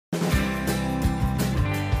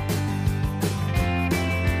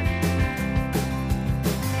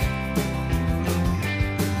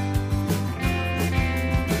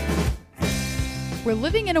We're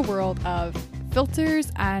living in a world of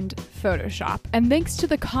filters and Photoshop, and thanks to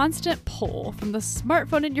the constant pull from the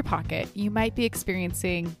smartphone in your pocket, you might be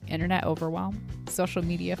experiencing internet overwhelm, social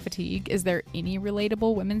media fatigue. Is there any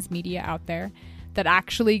relatable women's media out there that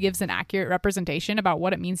actually gives an accurate representation about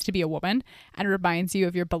what it means to be a woman and reminds you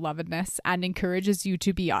of your belovedness and encourages you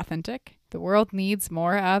to be authentic? The world needs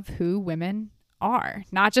more of who women are,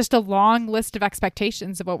 not just a long list of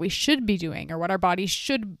expectations of what we should be doing or what our bodies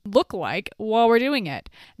should look like while we're doing it.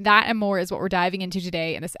 That and more is what we're diving into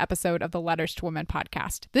today in this episode of the Letters to Women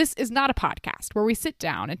podcast. This is not a podcast where we sit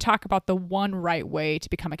down and talk about the one right way to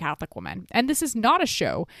become a Catholic woman. And this is not a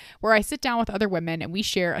show where I sit down with other women and we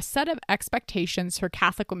share a set of expectations for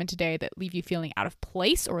Catholic women today that leave you feeling out of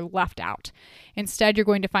place or left out. Instead, you're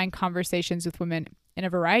going to find conversations with women in a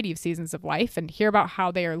variety of seasons of life and hear about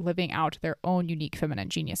how they are living out their own unique feminine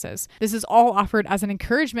geniuses. This is all offered as an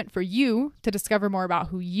encouragement for you to discover more about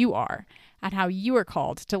who you are and how you are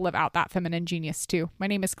called to live out that feminine genius too. My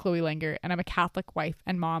name is Chloe Langer, and I'm a Catholic wife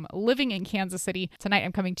and mom living in Kansas City. Tonight,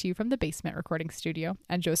 I'm coming to you from the basement recording studio,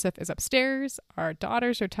 and Joseph is upstairs. Our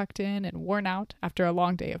daughters are tucked in and worn out after a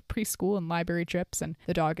long day of preschool and library trips, and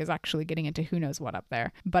the dog is actually getting into who knows what up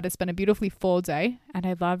there. But it's been a beautifully full day, and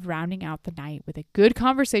I love rounding out the night with a good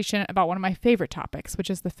conversation about one of my favorite topics, which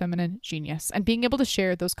is the feminine genius, and being able to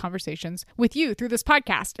share those conversations with you through this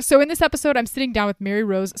podcast. So in this episode, I'm sitting down with Mary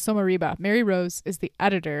Rose Somarriba. Mary Rose is the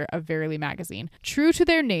editor of Verily magazine. True to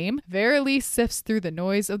their name, Verily sifts through the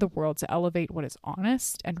noise of the world to elevate what is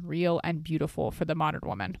honest and real and beautiful for the modern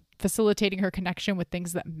woman, facilitating her connection with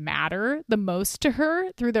things that matter the most to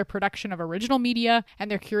her through their production of original media and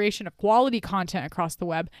their curation of quality content across the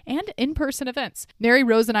web and in-person events. Mary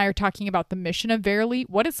Rose and I are talking about the mission of Verily,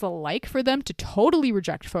 what it's like for them to totally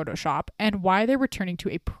reject Photoshop, and why they're returning to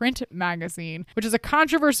a print magazine, which is a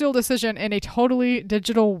controversial decision in a totally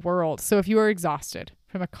digital world. So if you are exhausted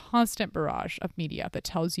from a constant barrage of media that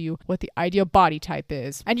tells you what the ideal body type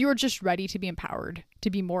is, and you are just ready to be empowered to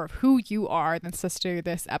be more of who you are, then sister,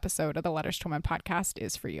 this episode of the Letters to Women podcast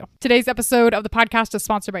is for you. Today's episode of the podcast is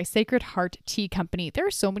sponsored by Sacred Heart Tea Company. There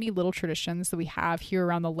are so many little traditions that we have here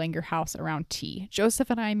around the Langer house around tea. Joseph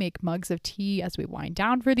and I make mugs of tea as we wind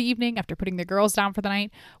down for the evening after putting the girls down for the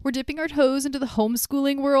night. We're dipping our toes into the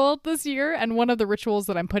homeschooling world this year, and one of the rituals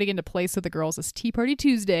that I'm putting into place with the girls is Tea Party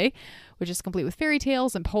Tuesday, which is complete with fairy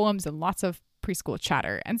tales and poems and lots of preschool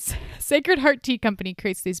chatter. And Sacred Heart Tea Company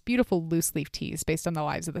creates these beautiful loose leaf teas based on the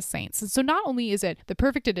lives of the saints. And so not only is it the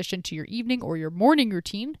perfect addition to your evening or your morning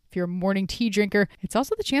routine, if you're a morning tea drinker, it's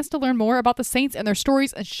also the chance to learn more about the saints and their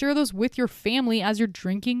stories and share those with your family as you're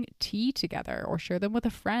drinking tea together, or share them with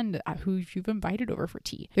a friend who you've invited over for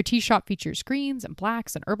tea. Their tea shop features greens and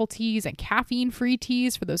blacks and herbal teas and caffeine-free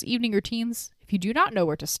teas for those evening routines. If you do not know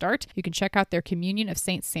where to start, you can check out their Communion of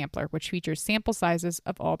Saints sampler, which features sample sizes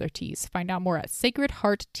of all their teas. Find out more at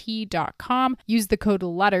sacredhearttea.com. Use the code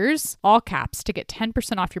LETTERS, all caps, to get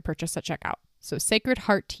 10% off your purchase at checkout. So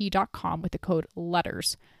sacredhearttea.com with the code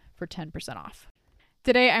LETTERS for 10% off.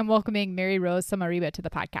 Today, I'm welcoming Mary Rose Somarriba to the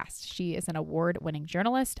podcast. She is an award-winning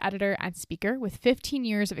journalist, editor, and speaker with 15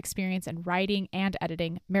 years of experience in writing and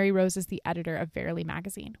editing. Mary Rose is the editor of Verily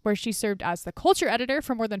magazine, where she served as the culture editor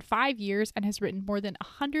for more than 5 years and has written more than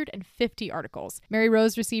 150 articles. Mary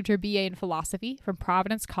Rose received her BA in philosophy from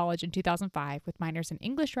Providence College in 2005 with minors in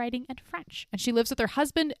English writing and French. And she lives with her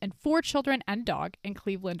husband and 4 children and dog in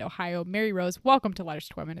Cleveland, Ohio. Mary Rose, welcome to Letters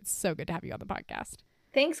to Women. It's so good to have you on the podcast.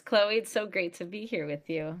 Thanks, Chloe. It's so great to be here with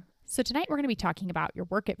you. So tonight we're going to be talking about your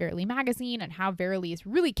work at Verily magazine and how Verily is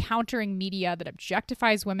really countering media that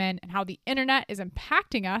objectifies women and how the internet is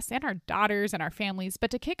impacting us and our daughters and our families.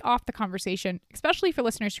 But to kick off the conversation, especially for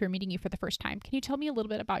listeners who are meeting you for the first time, can you tell me a little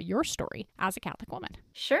bit about your story as a Catholic woman?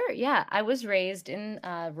 Sure, yeah. I was raised in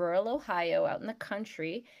rural Ohio, out in the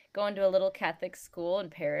country, going to a little Catholic school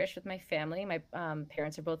and parish with my family. My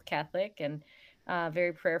parents are both Catholic and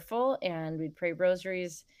very prayerful, and we'd pray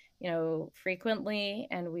rosaries, frequently,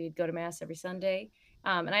 and we'd go to mass every Sunday.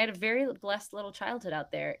 And I had a very blessed little childhood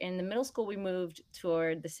out there. In the middle school, we moved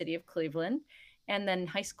toward the city of Cleveland, and then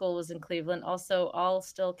high school was in Cleveland, also all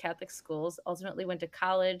still Catholic schools. Ultimately went to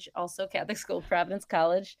college, also Catholic school, Providence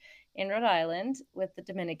College in Rhode Island with the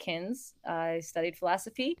Dominicans. I studied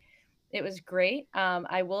philosophy. It was great.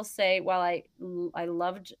 I will say, while I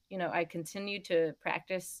loved, I continued to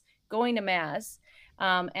practice going to mass,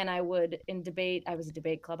 and I was a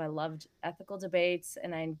debate club. I loved ethical debates,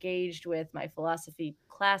 and I engaged with my philosophy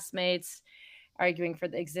classmates, arguing for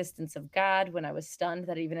the existence of God when I was stunned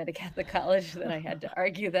that even at a Catholic college that I had to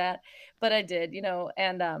argue that, but I did,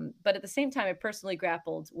 but at the same time, I personally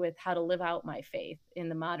grappled with how to live out my faith in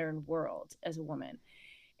the modern world as a woman.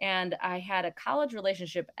 And I had a college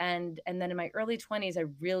relationship, and then in my early 20s I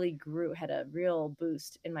really grew, had a real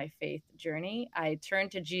boost in my faith journey. I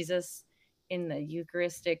turned to Jesus in the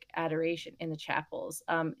Eucharistic adoration in the chapels.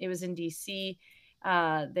 It was in DC.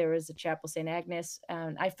 There was a chapel, St. Agnes,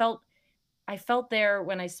 and I felt there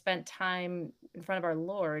when I spent time in front of our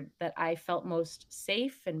Lord that I felt most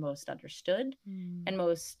safe and most understood Mm. and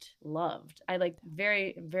most loved. I like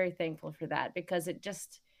very, very thankful for that because it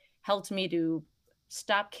just helped me to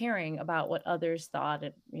stop caring about what others thought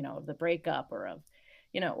of the breakup or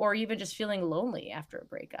or even just feeling lonely after a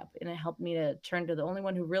breakup. And it helped me to turn to the only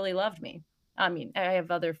one who really loved me. I mean, I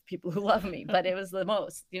have other people who love me, but it was the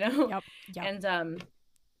most. Yep. Yep. And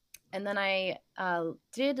and then I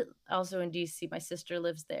did also in DC. My sister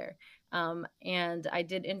lives there, and I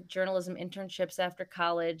did journalism internships after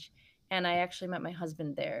college. And I actually met my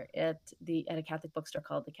husband there at a Catholic bookstore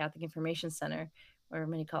called the Catholic Information Center, or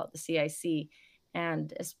many call it the CIC.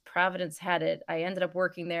 And as Providence had it, I ended up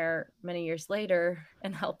working there many years later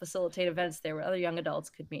and helped facilitate events there where other young adults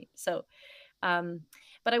could meet. So um,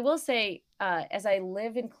 but I will say, as I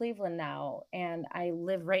live in Cleveland now, and I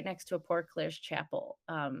live right next to a Port Claire's chapel,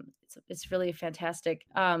 it's really fantastic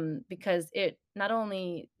because it not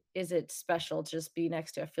only is it special to just be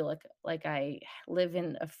next to. I feel like I live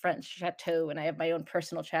in a French chateau and I have my own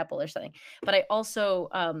personal chapel or something. But I also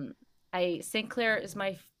I St. Clair is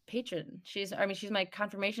my patron. She's my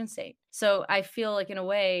confirmation saint. So I feel like in a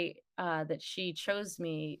way that she chose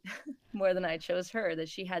me more than I chose her, that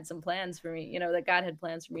she had some plans for me, that God had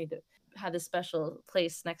plans for me to have this special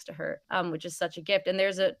place next to her, which is such a gift. And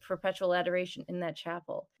there's a perpetual adoration in that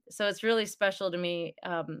chapel. So it's really special to me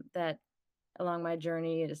that along my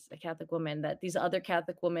journey as a Catholic woman that these other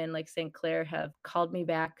Catholic women like St. Clair have called me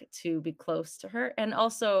back to be close to her and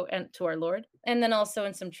to our Lord. And then also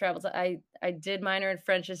in some travels, I did minor in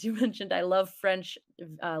French, as you mentioned. I love French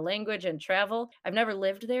language and travel. I've never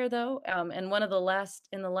lived there though. And in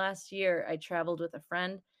the last year, I traveled with a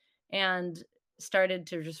friend and started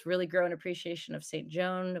to just really grow an appreciation of Saint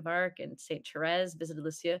Joan of Arc and Saint Therese, visited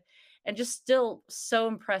Lucia, and just still so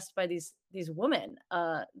impressed by these women,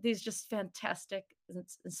 these just fantastic,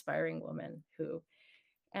 inspiring women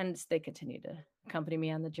and they continue to accompany me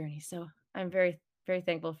on the journey. So I'm very, very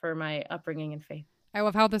thankful for my upbringing and faith. I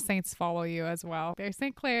love how the saints follow you as well. There's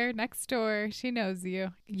St. Clair next door. She knows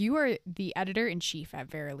you. You are the editor in chief at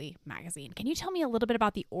Verily magazine. Can you tell me a little bit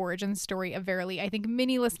about the origin story of Verily? I think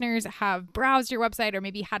many listeners have browsed your website or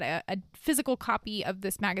maybe had a physical copy of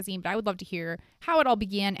this magazine, but I would love to hear how it all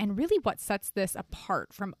began and really what sets this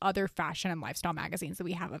apart from other fashion and lifestyle magazines that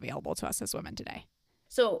we have available to us as women today.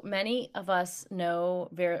 So many of us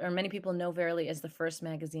many people know Verily as the first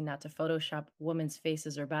magazine not to Photoshop women's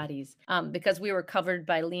faces or bodies, because we were covered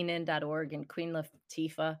by leanin.org and Queen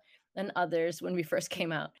Latifah and others when we first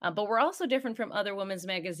came out. But we're also different from other women's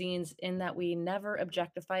magazines in that we never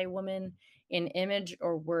objectify women in image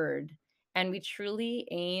or word. And we truly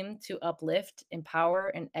aim to uplift, empower,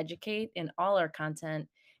 and educate in all our content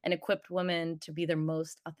and equip women to be their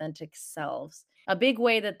most authentic selves. A big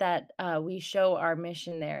way that we show our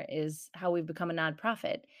mission there is how we've become a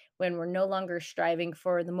nonprofit when we're no longer striving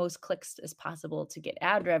for the most clicks as possible to get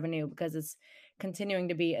ad revenue because it's continuing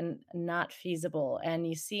to be not feasible. And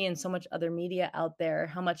you see in so much other media out there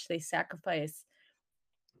how much they sacrifice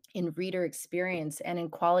in reader experience and in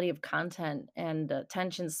quality of content and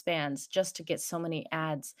attention spans just to get so many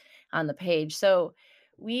ads on the page. So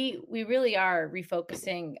we really are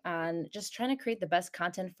refocusing on just trying to create the best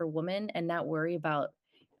content for women and not worry about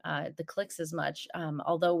the clicks as much.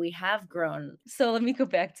 Although we have grown. So let me go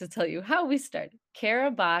back to tell you how we started.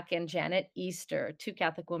 Kara Bach and Janet Easter, two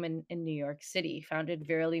Catholic women in New York City, founded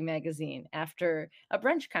Verily magazine after a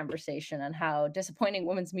brunch conversation on how disappointing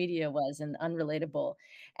women's media was and unrelatable.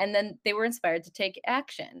 And then they were inspired to take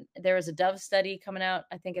action. There was a Dove study coming out,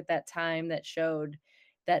 I think, at that time that showed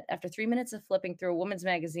that after 3 minutes of flipping through a women's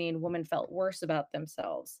magazine, women felt worse about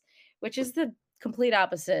themselves, which is the complete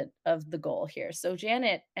opposite of the goal here. So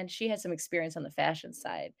Janet, and she had some experience on the fashion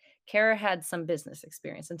side. Kara had some business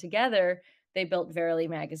experience, and together they built Verily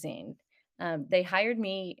magazine. They hired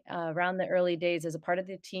me around the early days as a part of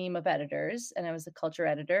the team of editors, and I was the culture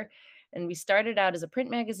editor. And we started out as a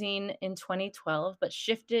print magazine in 2012, but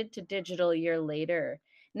shifted to digital a year later.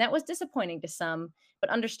 And that was disappointing to some, but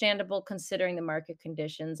understandable considering the market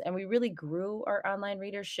conditions. And we really grew our online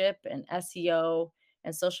readership and SEO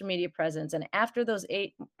and social media presence. And after those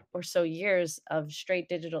 8 or so years of straight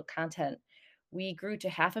digital content, we grew to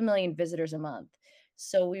 500,000 visitors a month.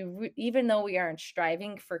 So even though we aren't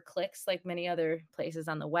striving for clicks like many other places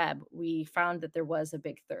on the web, we found that there was a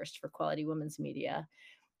big thirst for quality women's media.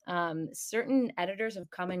 Certain editors have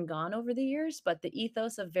come and gone over the years, but the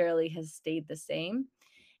ethos of Verily has stayed the same.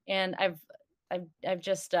 And I've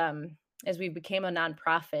just as we became a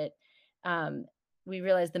nonprofit, um, we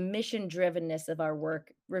realized the mission drivenness of our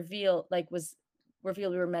work was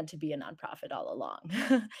revealed we were meant to be a nonprofit all along.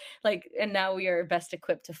 Like, and now we are best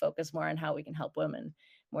equipped to focus more on how we can help women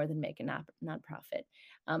more than make a nonprofit.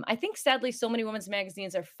 I think sadly, so many women's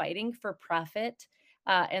magazines are fighting for profit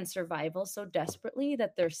and survival so desperately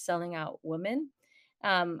that they're selling out women.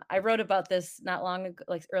 I wrote about this not long ago,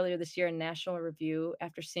 like earlier this year in National Review,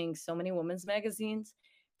 after seeing so many women's magazines,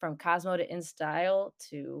 from Cosmo to InStyle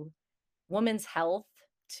to Women's Health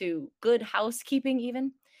to Good Housekeeping,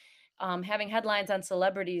 even having headlines on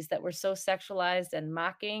celebrities that were so sexualized and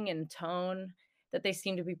mocking in tone that they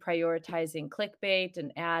seem to be prioritizing clickbait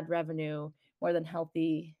and ad revenue more than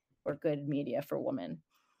healthy or good media for women.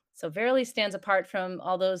 So Verily stands apart from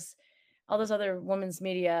all those other women's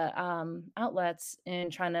media outlets in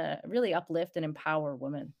trying to really uplift and empower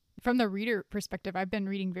women. From the reader perspective, I've been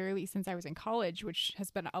reading Verily since I was in college, which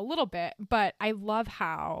has been a little bit, but I love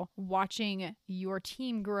how watching your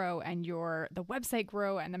team grow and the website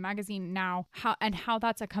grow and the magazine now, how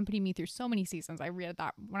that's accompanied me through so many seasons. I read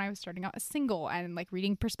that when I was starting out as single and like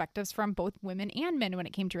reading perspectives from both women and men when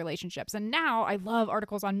it came to relationships. And now I love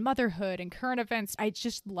articles on motherhood and current events. It's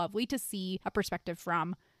just lovely to see a perspective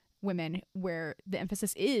from women where the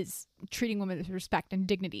emphasis is treating women with respect and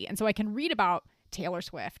dignity. And so I can read about Taylor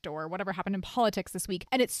Swift or whatever happened in politics this week,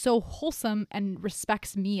 and it's so wholesome and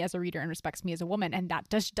respects me as a reader and respects me as a woman, and that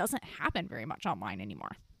just doesn't happen very much online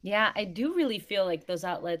anymore. Yeah, I do really feel like those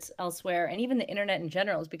outlets elsewhere and even the internet in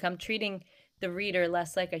general has become treating the reader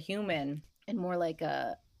less like a human and more like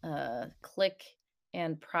a click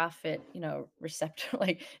and profit, receptor,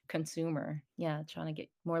 like consumer. Yeah, trying to get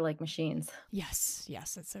more like machines. Yes,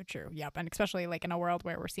 it's so true. Yep. And especially like in a world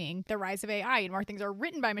where we're seeing the rise of AI and more things are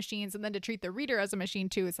written by machines, and then to treat the reader as a machine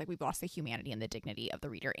too, it's like we've lost the humanity and the dignity of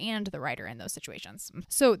the reader and the writer in those situations.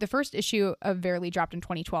 So the first issue of Verily dropped in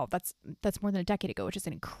 2012. That's more than a decade ago, which is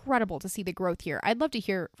incredible to see the growth here. I'd love to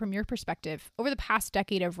hear from your perspective over the past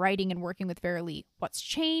decade of writing and working with Verily, what's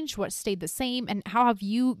changed, what stayed the same, and how have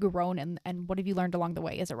you grown and what have you learned along the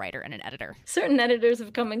way as a writer and an editor? Certain editors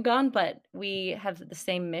have come and gone, but we have the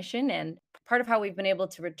same mission. And part of how we've been able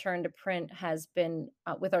to return to print has been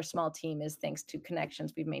with our small team, is thanks to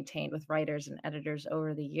connections we've maintained with writers and editors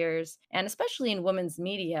over the years. And especially in women's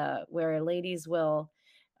media, where ladies will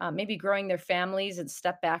maybe growing their families and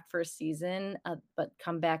step back for a season, but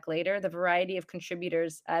come back later. The variety of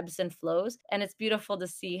contributors ebbs and flows. And it's beautiful to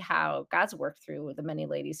see how God's worked through the many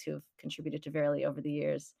ladies who've contributed to Verily over the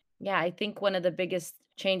years. Yeah, I think one of the biggest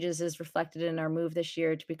changes is reflected in our move this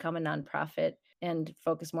year to become a nonprofit and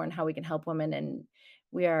focus more on how we can help women. And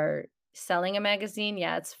we are selling a magazine.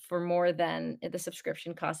 Yeah, it's for more than the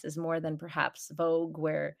subscription cost is more than perhaps Vogue,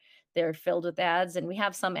 where they're filled with ads. And we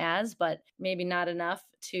have some ads, but maybe not enough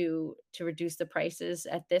to reduce the prices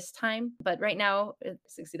at this time. But right now,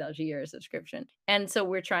 it's $60 a year subscription. And so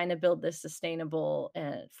we're trying to build this sustainable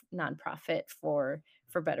nonprofit for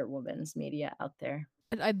better women's media out there.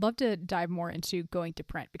 I'd love to dive more into going to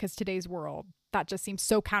print, because today's world, that just seems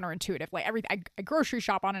so counterintuitive. Like everything, I grocery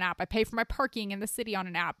shop on an app, I pay for my parking in the city on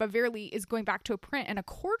an app, but Verily is going back to a print and a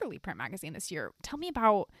quarterly print magazine this year. Tell me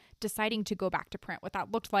about deciding to go back to print, what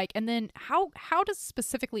that looked like, and then how does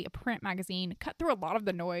specifically a print magazine cut through a lot of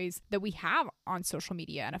the noise that we have on social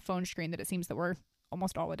media and a phone screen that it seems that we're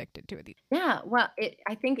almost all addicted to it. Yeah, well,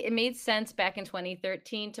 I think it made sense back in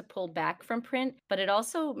 2013 to pull back from print, but it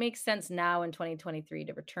also makes sense now in 2023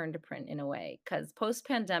 to return to print in a way, because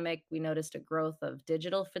post-pandemic, we noticed a growth of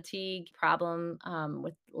digital fatigue, problem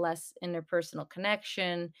with less interpersonal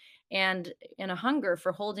connection, and a hunger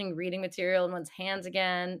for holding reading material in one's hands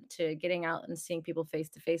again, to getting out and seeing people face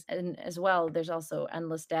to face. And as well, there's also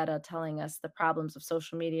endless data telling us the problems of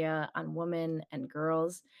social media on women and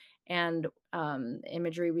girls, and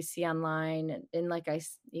imagery we see online, and like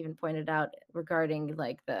even pointed out regarding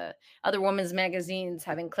like the other women's magazines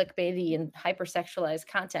having clickbaity and hypersexualized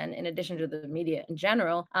content in addition to the media in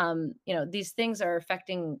general. These things are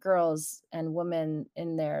affecting girls and women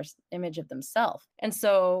in their image of themselves. And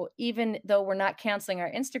so even though we're not canceling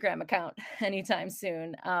our Instagram account anytime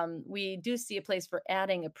soon, we do see a place for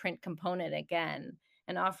adding a print component again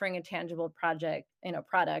and offering a tangible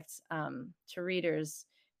products to readers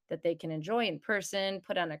that they can enjoy in person,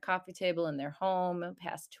 put on a coffee table in their home,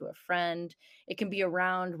 pass to a friend. It can be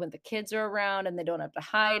around when the kids are around and they don't have to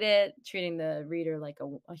hide it, treating the reader like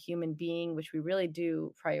a human being, which we really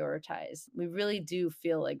do prioritize. We really do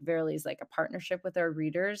feel like Verily is like a partnership with our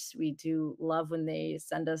readers. We do love when they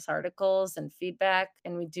send us articles and feedback,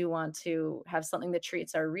 and we do want to have something that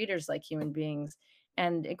treats our readers like human beings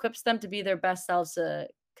and equips them to be their best selves to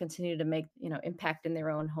continue to make, impact in their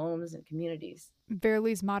own homes and communities.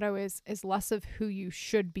 Verily's motto is less of who you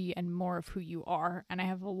should be and more of who you are. And I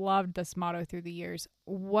have loved this motto through the years.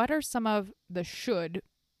 What are some of the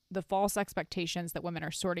false expectations that women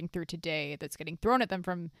are sorting through today that's getting thrown at them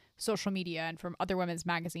from social media and from other women's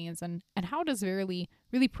magazines? And how does Verily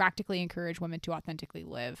really practically encourage women to authentically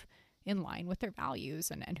live in line with their values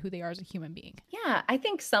and who they are as a human being? Yeah, I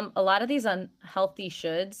think a lot of these unhealthy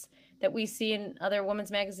shoulds that we see in other women's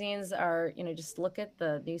magazines are, just look at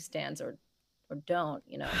the newsstands or don't,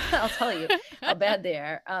 I'll tell you how bad they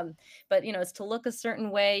are. But it's to look a certain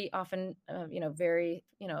way, often, very,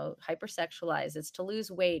 hypersexualized. It's to lose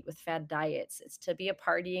weight with fad diets. It's to be a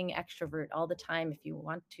partying extrovert all the time if you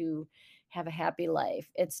want to have a happy life.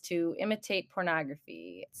 It's to imitate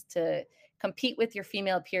pornography. It's to compete with your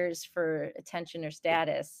female peers for attention or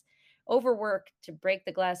status, overwork to break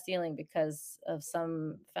the glass ceiling because of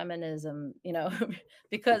some feminism,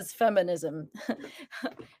 because feminism,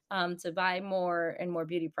 to buy more and more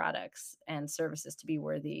beauty products and services to be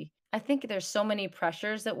worthy. I think there's so many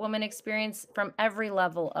pressures that women experience from every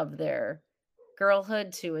level of their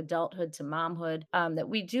girlhood to adulthood to momhood, that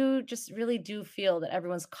we really do feel that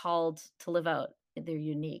everyone's called to live out their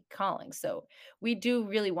unique calling. So we do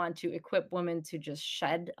really want to equip women to just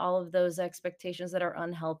shed all of those expectations that are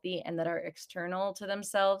unhealthy and that are external to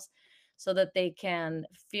themselves so that they can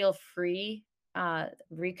feel free,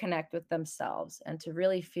 reconnect with themselves, and to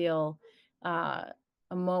really feel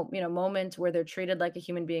moment where they're treated like a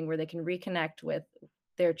human being, where they can reconnect with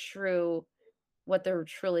their what they're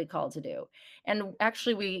truly called to do. And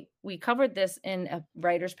actually we covered this in a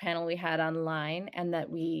writers panel we had online, and that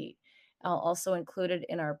we also included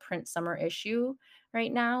in our print summer issue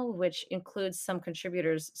right now, which includes some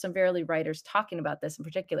contributors, some Verily writers talking about this in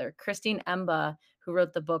particular. Christine Emba, who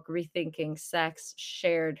wrote the book Rethinking Sex,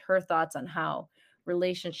 shared her thoughts on how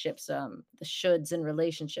relationships, the shoulds in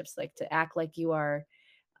relationships, like to act like you are.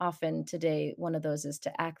 Often today, one of those is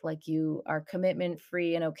to act like you are commitment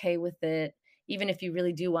free and okay with it, even if you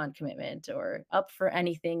really do want commitment, or up for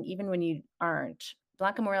anything, even when you aren't.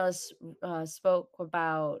 Blanca Morales spoke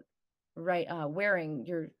about wearing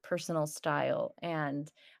your personal style.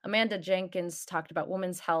 And Amanda Jenkins talked about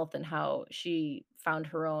women's health and how she found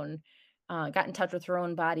got in touch with her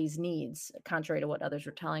own body's needs, contrary to what others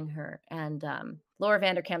were telling her. And Laura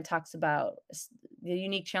Vanderkam talks about the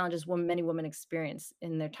unique challenges many women experience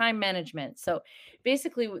in their time management. So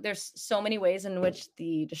basically, there's so many ways in which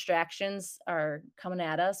the distractions are coming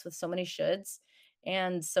at us with so many shoulds.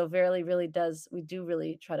 And so Verily we do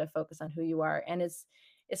really try to focus on who you are. And it's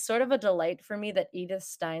sort of a delight for me that Edith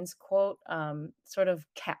Stein's quote sort of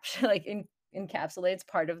encapsulates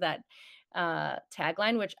part of that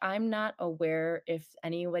tagline, which I'm not aware if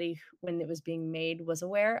anybody when it was being made was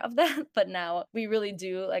aware of that, but now we really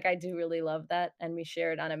do. Like, I do really love that, and we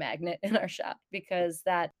share it on a magnet in our shop, because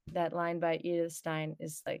that line by Edith Stein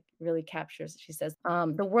is like really captures. She says,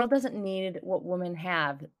 "The world doesn't need what women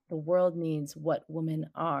have. The world needs what women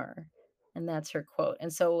are." And that's her quote.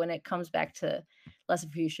 And so when it comes back to less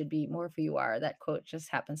of who you should be, more of who you are, that quote just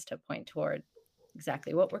happens to point toward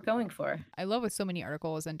exactly what we're going for. I love with so many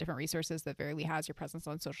articles and different resources that Verily has, your presence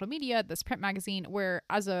on social media, this print magazine, where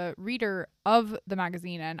as a reader of the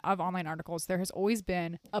magazine and of online articles, there has always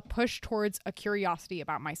been a push towards a curiosity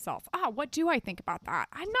about myself. What do I think about that?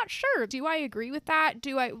 I'm not sure. Do I agree with that?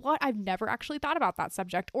 I've never actually thought about that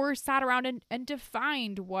subject or sat around and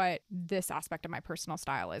defined what this aspect of my personal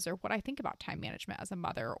style is, or what I think about time management as a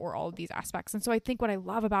mother, or all of these aspects. And so I think what I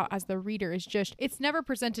love about as the reader is just, it's never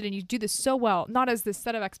presented, and you do this so well, not as this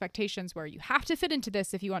set of expectations where you have to fit into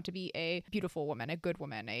this if you want to be a beautiful woman, a good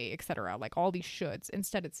woman, etc. Like all these shoulds.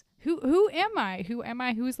 Instead, it's who am I? Who am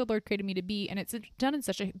I? Who is the Lord created me to be? And it's done in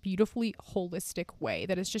such a beautifully holistic way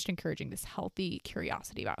that it's just encouraging this healthy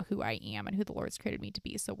curiosity about who I am and who the Lord's created me to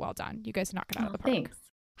be. So well done. You guys knock it out of the park. Thanks.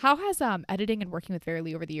 How has editing and working with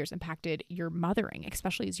Verily over the years impacted your mothering,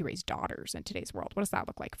 especially as you raise daughters in today's world? What does that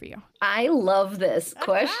look like for you? I love this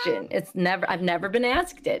question. I've never been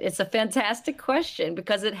asked it. It's a fantastic question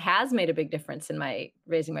because it has made a big difference in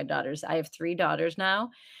raising my daughters. I have 3 daughters now.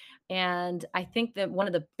 And I think that one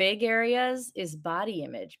of the big areas is body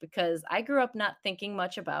image, because I grew up not thinking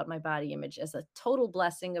much about my body image, as a total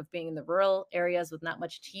blessing of being in the rural areas with not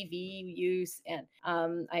much TV use. And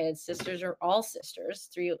I had sisters, or all sisters,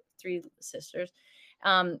 three sisters.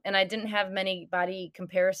 And I didn't have many body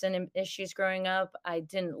comparison issues growing up. I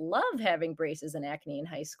didn't love having braces and acne in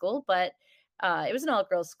high school, but it was an all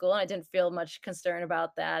girls school and I didn't feel much concern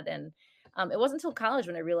about that. And it wasn't until college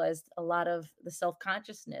when I realized a lot of the self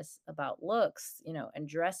consciousness about looks, and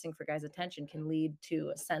dressing for guys' attention can lead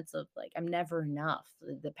to a sense of like, I'm never enough.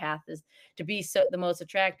 The path is to be so the most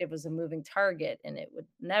attractive was a moving target and it would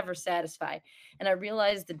never satisfy. And I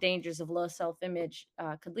realized the dangers of low self image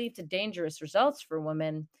could lead to dangerous results for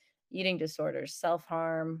women: eating disorders, self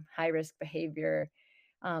harm, high risk behavior.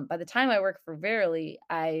 By the time I worked for Verily,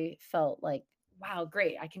 I felt like, wow,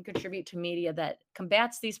 great. I can contribute to media that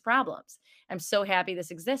combats these problems. I'm so happy this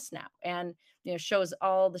exists now, and shows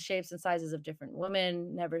all the shapes and sizes of different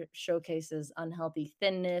women, never showcases unhealthy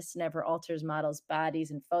thinness, never alters models' bodies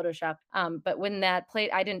in Photoshop. But when that played,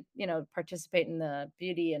 I didn't, participate in the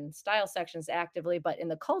beauty and style sections actively, but in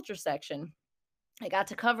the culture section, I got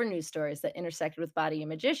to cover news stories that intersected with body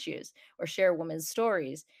image issues or share women's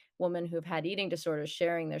stories, women who've had eating disorders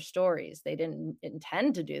sharing their stories. They didn't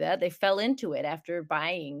intend to do that. They fell into it after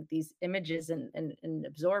buying these images and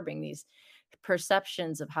absorbing these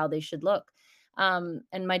perceptions of how they should look. And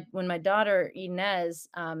when my daughter Inez,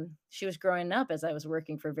 she was growing up as I was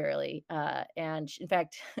working for Verily, in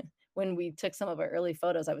fact, when we took some of our early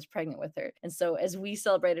photos, I was pregnant with her. And so as we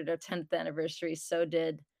celebrated our 10th anniversary, so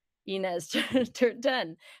did Inez turned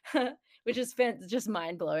 10, which is just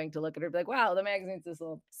mind blowing to look at her, be like, wow, the magazine's this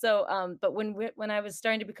old. So, but when I was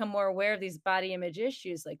starting to become more aware of these body image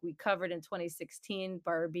issues, like we covered in 2016,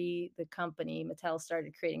 Barbie, the company, Mattel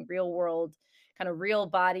started creating real world, kind of real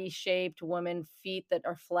body shaped woman feet that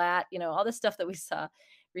are flat, all the stuff that we saw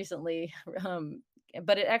recently.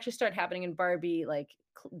 But it actually started happening in Barbie, like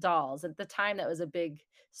dolls. At the time, that was a big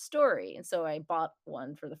story. And so I bought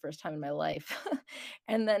one for the first time in my life.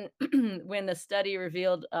 And then when the study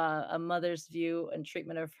revealed a mother's view and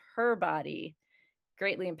treatment of her body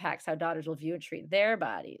greatly impacts how daughters will view and treat their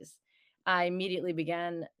bodies, I immediately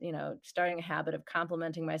began, starting a habit of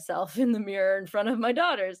complimenting myself in the mirror in front of my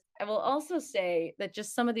daughters. I will also say that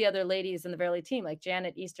just some of the other ladies in the Verily team, like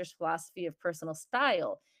Janet Easter's philosophy of personal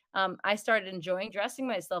style, I started enjoying dressing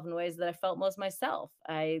myself in ways that I felt most myself.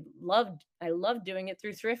 I loved doing it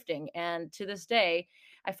through thrifting, and to this day,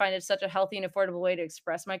 I find it such a healthy and affordable way to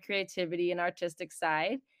express my creativity and artistic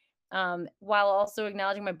side, while also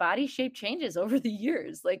acknowledging my body shape changes over the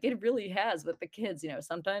years. Like it really has with the kids,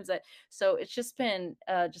 sometimes so it's just been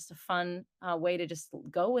just a fun way to just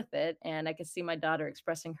go with it. And I can see my daughter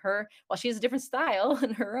expressing her, while she has a different style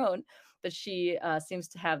in her own, but she seems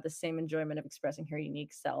to have the same enjoyment of expressing her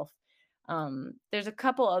unique self. There's a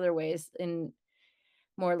couple other ways in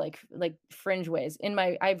more like fringe ways.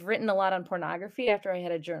 I've written a lot on pornography after I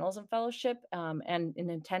had a journalism fellowship, and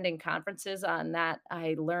in attending conferences on that,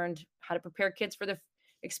 I learned how to prepare kids for the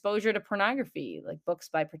exposure to pornography, like books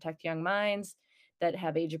by Protect Young Minds that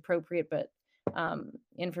have age appropriate but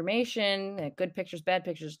information, good pictures, bad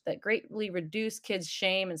pictures, that greatly reduce kids'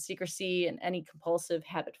 shame and secrecy and any compulsive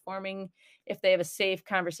habit forming if they have a safe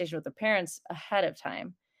conversation with their parents ahead of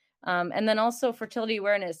time. And then also fertility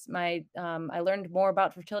awareness. I learned more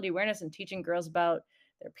about fertility awareness and teaching girls about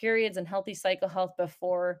their periods and healthy cycle health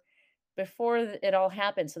before it all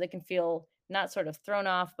happens, so they can feel not sort of thrown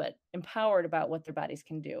off, but empowered about what their bodies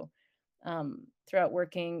can do. Throughout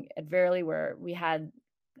working at Verily, where we had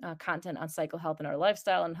content on cycle health in our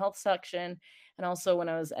lifestyle and health section, and also when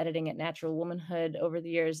I was editing at Natural Womanhood over the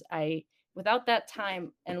years, without that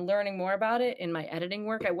time and learning more about it in my editing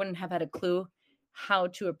work, I wouldn't have had a clue how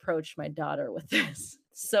to approach my daughter with this.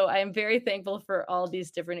 So I am very thankful for all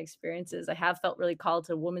these different experiences. I have felt really called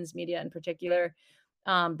to women's media in particular,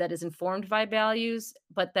 that is informed by values,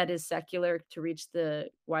 but that is secular, to reach the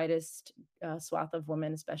widest swath of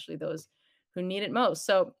women, especially those who need it most.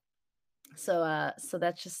 So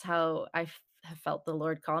that's just how have felt the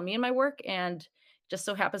Lord call me in my work, and just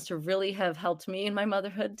so happens to really have helped me in my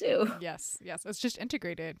motherhood too. Yes, yes. It's just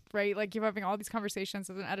integrated, right? Like you're having all these conversations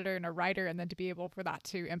as an editor and a writer, and then to be able for that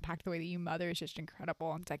to impact the way that you mother is just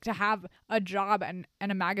incredible. And it's like to have a job and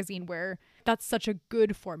a magazine where that's such a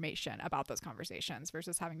good formation about those conversations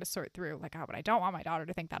versus having to sort through like, oh, but I don't want my daughter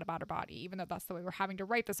to think that about her body, even though that's the way we're having to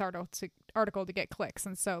write this article to get clicks.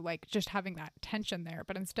 And so like just having that tension there,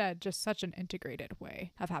 but instead just such an integrated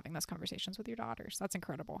way of having those conversations with your daughters. That's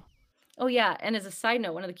incredible. Oh, yeah, and as a side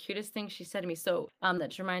note, one of the cutest things she said to me, so,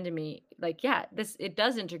 that reminded me, like, yeah, this it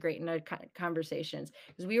does integrate in our conversations,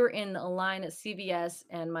 'cause we were in a line at CVS,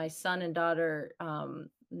 and my son and daughter,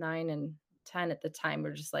 9 and 10 at the time,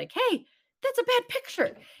 were just like, "Hey, that's a bad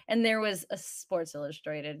picture," and there was a Sports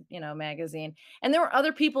Illustrated, magazine, and there were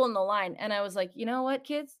other people in the line, and I was like, "You know what,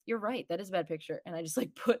 kids? You're right, that is a bad picture," and I just,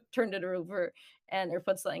 like, turned it over and or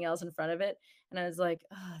put something else in front of it, and I was like,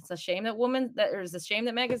 "Oh, it's a shame that woman that or it's a shame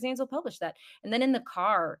that magazines will publish that." And then in the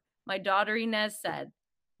car, my daughter Inez said,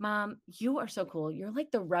 "Mom, you are so cool. You're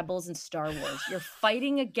like the rebels in Star Wars. You're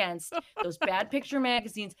fighting against those bad picture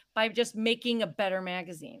magazines by just making a better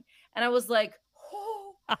magazine." And I was like,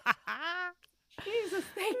 "Oh, Jesus,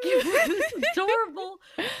 thank you for this adorable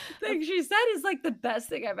thing she said is like the best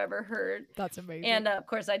thing I've ever heard." That's amazing. And, of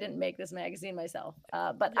course, I didn't make this magazine myself,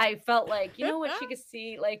 but Yeah. I felt like, you know what, she could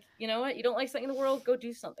see, like, you know what, you don't like something in the world, go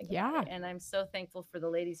do something about it, Yeah. and I'm so thankful for the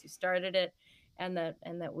ladies who started it and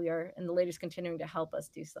that we are and the ladies continuing to help us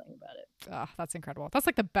do something about it. Oh, that's incredible. That's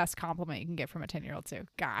like the best compliment you can get from a 10-year-old too.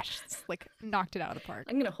 Gosh, it's like knocked it out of the park.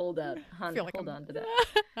 I'm gonna hold I feel like hold I'm on to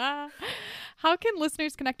that. How can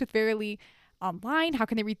listeners connect with Verily online? How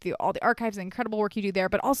can they read through all the archives and incredible work you do there?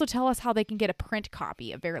 But also tell us how they can get a print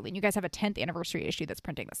copy of Verily. And you guys have a 10th anniversary issue that's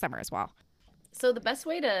printing this summer as well. So the best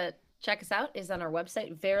way to check us out is on our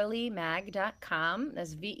website, verilymag.com.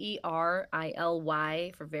 That's VERILY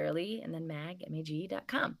for Verily, and then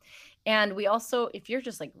mag.com. And we also, if you're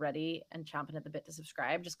just like ready and chomping at the bit to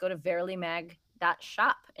subscribe, just go to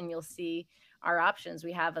verilymag.shop and you'll see our options.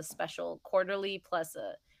 We have a special quarterly plus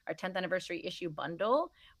our 10th anniversary issue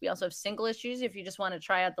bundle. We also have single issues if you just want to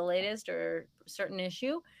try out the latest or certain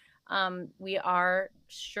issue. We are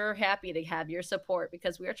sure happy to have your support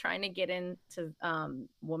because we are trying to get into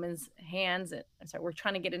women's hands. I'm sorry, we're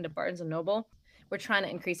trying to get into Barnes and Noble. We're trying to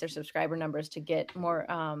increase our subscriber numbers to get more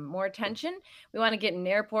attention. We want to get in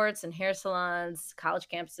airports and hair salons, college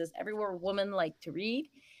campuses, everywhere women like to read.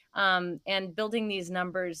 And building these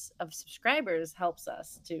numbers of subscribers helps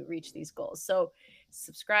us to reach these goals. So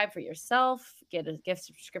subscribe for yourself, get a gift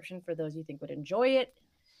subscription for those you think would enjoy it.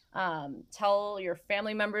 Tell your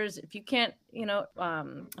family members if you can't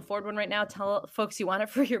afford one right now, tell folks you want it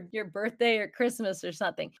for your birthday or Christmas or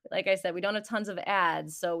something. Like I said, we don't have tons of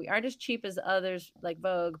ads, so we aren't as cheap as others like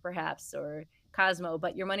Vogue perhaps or Cosmo,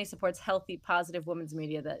 but your money supports healthy, positive women's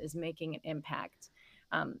media that is making an impact.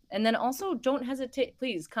 And then also don't hesitate,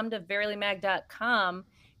 please come to verilymag.com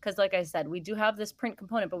because like I said, we do have this print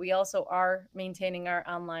component, but we also are maintaining our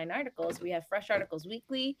online articles. We have fresh articles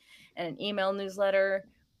weekly and an email newsletter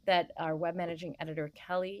that our web managing editor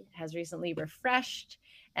Kelly has recently refreshed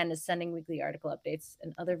and is sending weekly article updates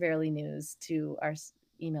and other Verily news to our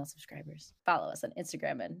email subscribers. Follow us on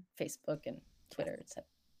Instagram and Facebook and Twitter, etc.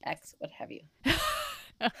 X, what have you.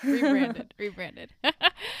 Rebranded.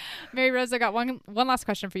 Mary Rose, I got one last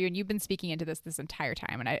question for you, and you've been speaking into this entire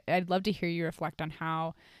time, and I'd love to hear you reflect on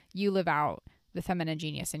how you live out the feminine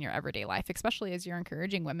genius in your everyday life, especially as you're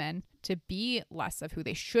encouraging women to be less of who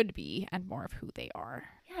they should be and more of who they are.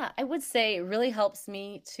 Yeah, I would say it really helps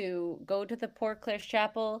me to go to the Poor Clare's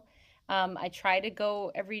Chapel. I try to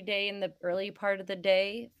go every day in the early part of the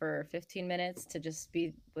day for 15 minutes to just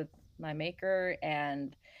be with my maker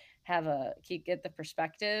and get the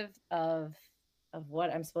perspective of what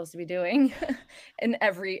I'm supposed to be doing in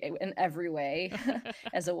every way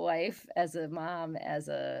as a wife, as a mom, as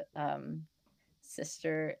a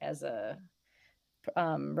sister, as a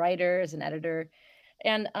writer, as an editor,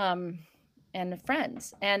 and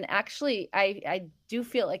friends. And actually, I do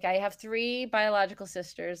feel like I have 3 biological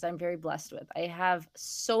sisters I'm very blessed with. I have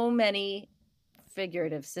so many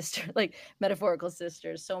figurative sister, like metaphorical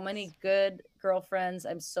sisters, so many good girlfriends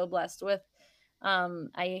I'm so blessed with.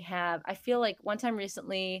 I feel like one time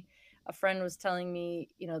recently, a friend was telling me,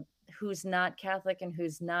 who's not Catholic and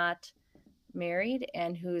who's not married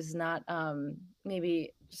and who's not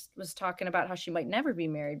maybe just was talking about how she might never be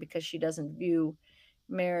married because she doesn't view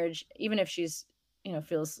marriage, even if she's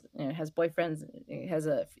feels has boyfriends,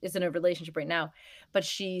 is in a relationship right now, but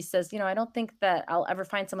she says, I don't think that I'll ever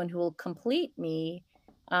find someone who will complete me,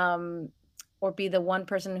 or be the one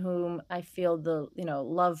person whom I feel the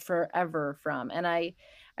love forever from. And I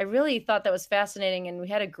really thought that was fascinating, and we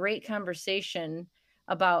had a great conversation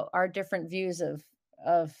about our different views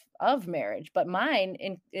of marriage. But mine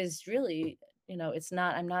is really, it's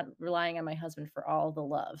not, I'm not relying on my husband for all the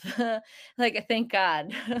love. Like, I thank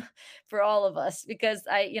God for all of us because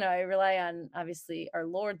I rely on obviously our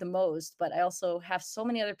Lord the most, but I also have so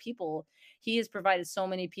many other people. He has provided so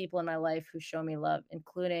many people in my life who show me love,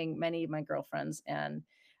 including many of my girlfriends. And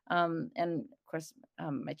And of course,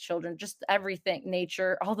 my children, just everything,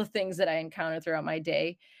 nature, all the things that I encounter throughout my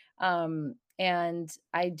day. And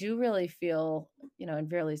I do really feel, and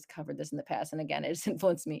Verly's covered this in the past, and again, it's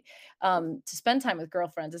influenced me, to spend time with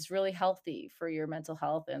girlfriends is really healthy for your mental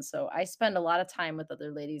health. And so I spend a lot of time with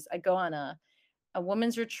other ladies. I go on a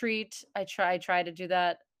women's retreat. I try to do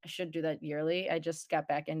that. I should do that yearly. I just got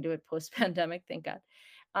back into it post pandemic, thank God.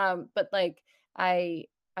 But like I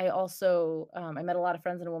I also I met a lot of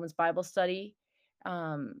friends in a women's Bible study.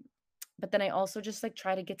 Um, but then I also just like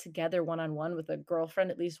try to get together one on one with a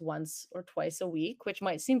girlfriend at least once or twice a week, which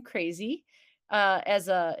might seem crazy.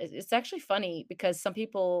 It's actually funny because some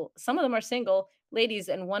of them are single ladies,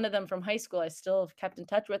 and one of them from high school I still have kept in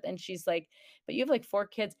touch with, and she's like, "But you have like 4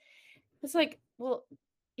 kids." It's like, well,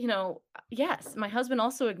 yes, my husband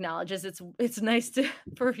also acknowledges it's nice to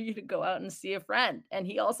for you to go out and see a friend, and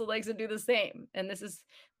he also likes to do the same. And this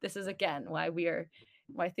is again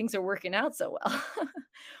why things are working out so well.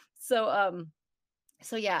 So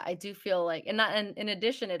so yeah, I do feel like, and in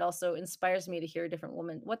addition, it also inspires me to hear different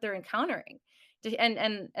women what they're encountering.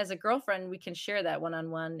 And as a girlfriend, we can share that one on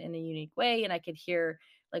one in a unique way, and I could hear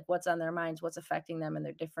like what's on their minds, what's affecting them in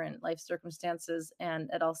their different life circumstances, and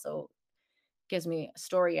it also gives me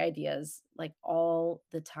story ideas like all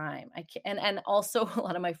the time. I can and also a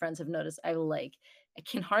lot of my friends have noticed I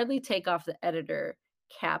can hardly take off the editor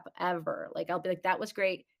cap ever. Like I'll be like, that was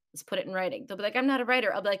great. Let's put it in writing. They'll be like, I'm not a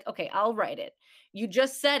writer. I'll be like, okay, I'll write it. You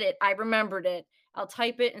just said it. I remembered it. I'll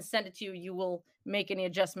type it and send it to you. You will make any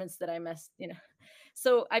adjustments that I missed.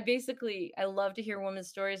 So I love to hear women's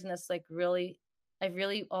stories. And that's like I'd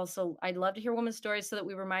love to hear women's stories so that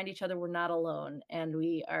we remind each other we're not alone and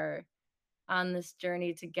we are on this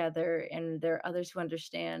journey together, and there are others who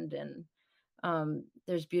understand, and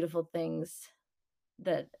there's beautiful things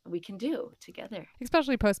that we can do together.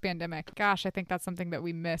 Especially post-pandemic. Gosh, I think that's something that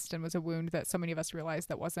we missed and was a wound that so many of us realized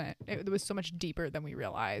it was so much deeper than we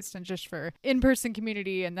realized. And just for in-person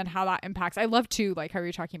community, and then how that impacts. I love to, like how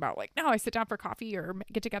you're talking about, like, no, I sit down for coffee or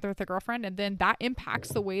get together with a girlfriend, and then that impacts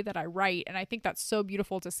the way that I write. And I think that's so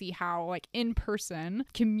beautiful to see how like in-person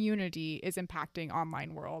community is impacting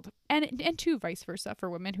online world. And too vice versa for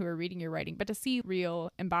women who are reading your writing, but to see real,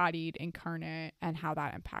 embodied, incarnate, and how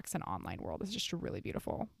that impacts an online world is just really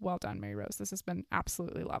beautiful. Well done, Mary Rose. This has been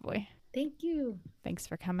absolutely lovely. Thank you. Thanks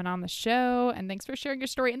for coming on the show, and thanks for sharing your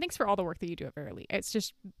story, and thanks for all the work that you do at Verily. It's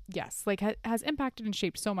just, yes, like has impacted and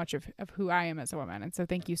shaped so much of who I am as a woman. And so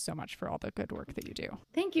thank you so much for all the good work that you do.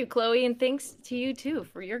 Thank you, Chloe. And thanks to you too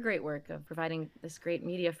for your great work of providing this great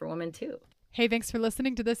media for women too. Hey, thanks for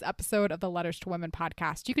listening to this episode of the Letters to Women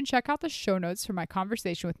podcast. You can check out the show notes for my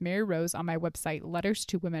conversation with Mary Rose on my website,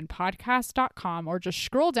 letterstowomenpodcast.com, or just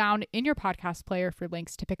scroll down in your podcast player for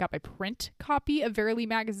links to pick up a print copy of Verily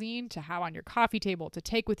magazine, to have on your coffee table, to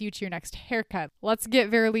take with you to your next haircut. Let's get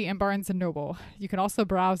Verily in Barnes & Noble. You can also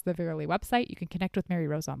browse the Verily website. You can connect with Mary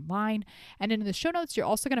Rose online. And in the show notes, you're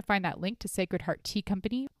also going to find that link to Sacred Heart Tea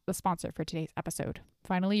Company, the sponsor for today's episode.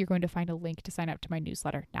 Finally, you're going to find a link to sign up to my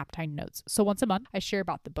newsletter, Naptime Notes. So once a month, I share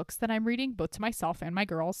about the books that I'm reading, both to myself and my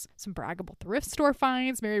girls, some braggable thrift store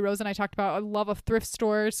finds. Mary Rose and I talked about a love of thrift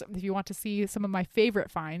stores. If you want to see some of my favorite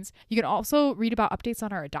finds, you can also read about updates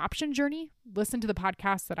on our adoption journey. Listen to the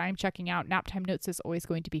podcast that I'm checking out. Naptime Notes is always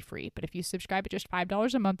going to be free, but if you subscribe at just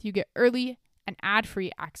 $5 a month, you get early and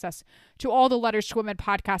ad-free access to all the Letters to Women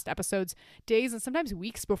podcast episodes days and sometimes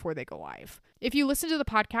weeks before they go live. If you listen to the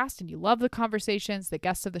podcast and you love the conversations, the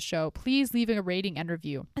guests of the show, please leave a rating and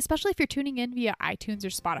review, especially if you're tuning in via iTunes or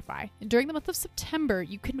Spotify. And during the month of September,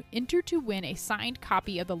 you can enter to win a signed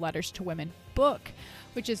copy of the Letters to Women book,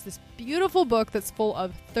 which is this beautiful book that's full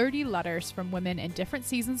of 30 letters from women in different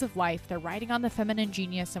seasons of life. They're writing on the feminine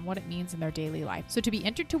genius and what it means in their daily life. So to be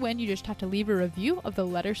entered to win, you just have to leave a review of the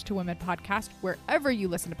Letters to Women podcast wherever you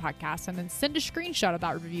listen to podcasts, and then send a screenshot of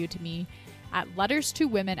that review to me at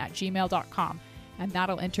letterstowomen@gmail.com, and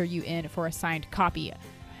that'll enter you in for a signed copy.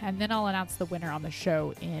 And then I'll announce the winner on the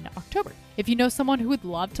show in October. If you know someone who would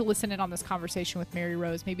love to listen in on this conversation with Mary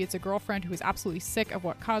Rose, maybe it's a girlfriend who is absolutely sick of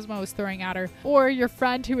what Cosmo is throwing at her, or your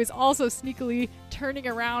friend who is also sneakily turning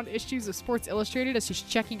around issues of Sports Illustrated as she's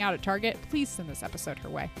checking out at Target, please send this episode her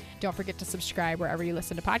way. Don't forget to subscribe wherever you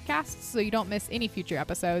listen to podcasts so you don't miss any future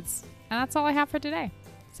episodes. And that's all I have for today.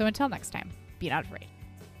 So until next time, be not afraid.